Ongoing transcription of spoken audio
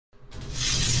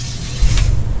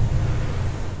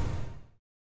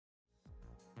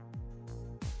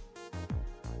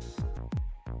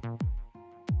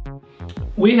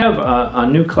We have a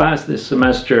new class this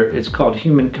semester. It's called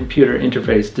Human-Computer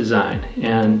Interface Design,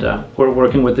 and we're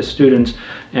working with the students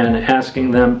and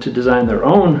asking them to design their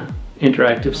own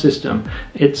interactive system.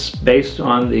 It's based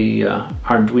on the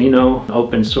Arduino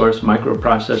open source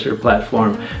microprocessor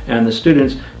platform, and the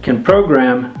students can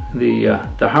program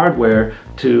the hardware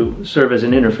to serve as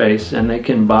an interface, and they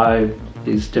can buy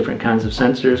these different kinds of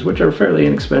sensors, which are fairly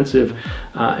inexpensive,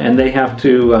 and they have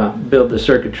to build the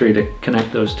circuitry to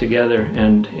connect those together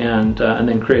and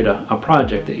then create a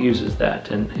project that uses that.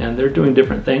 And they're doing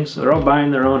different things. So they're all buying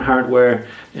their own hardware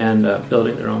and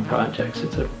building their own projects.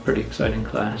 It's a pretty exciting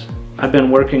class. I've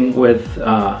been working with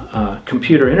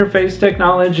computer interface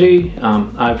technology.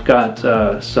 I've got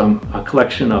a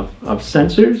collection of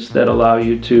sensors that allow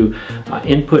you to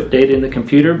input data in the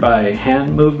computer by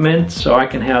hand movement, so I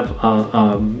can have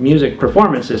a music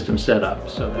performance system set up.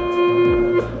 So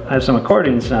I have some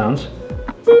accordion sounds,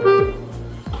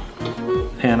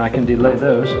 and I can delay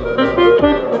those.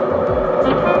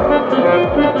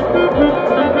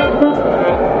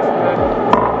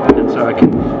 And so I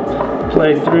can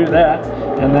play through that,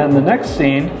 and then the next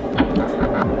scene,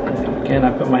 again,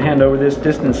 I put my hand over this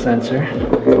distance sensor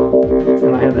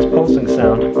and I have this pulsing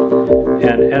sound,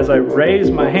 and as I raise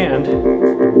my hand,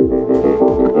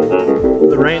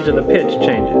 the range of the pitch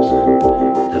changes.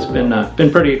 It's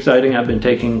been pretty exciting. I've been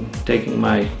taking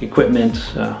my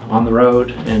equipment on the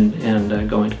road and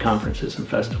going to conferences and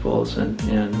festivals and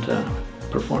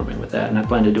performing with that, and I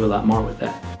plan to do a lot more with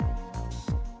that.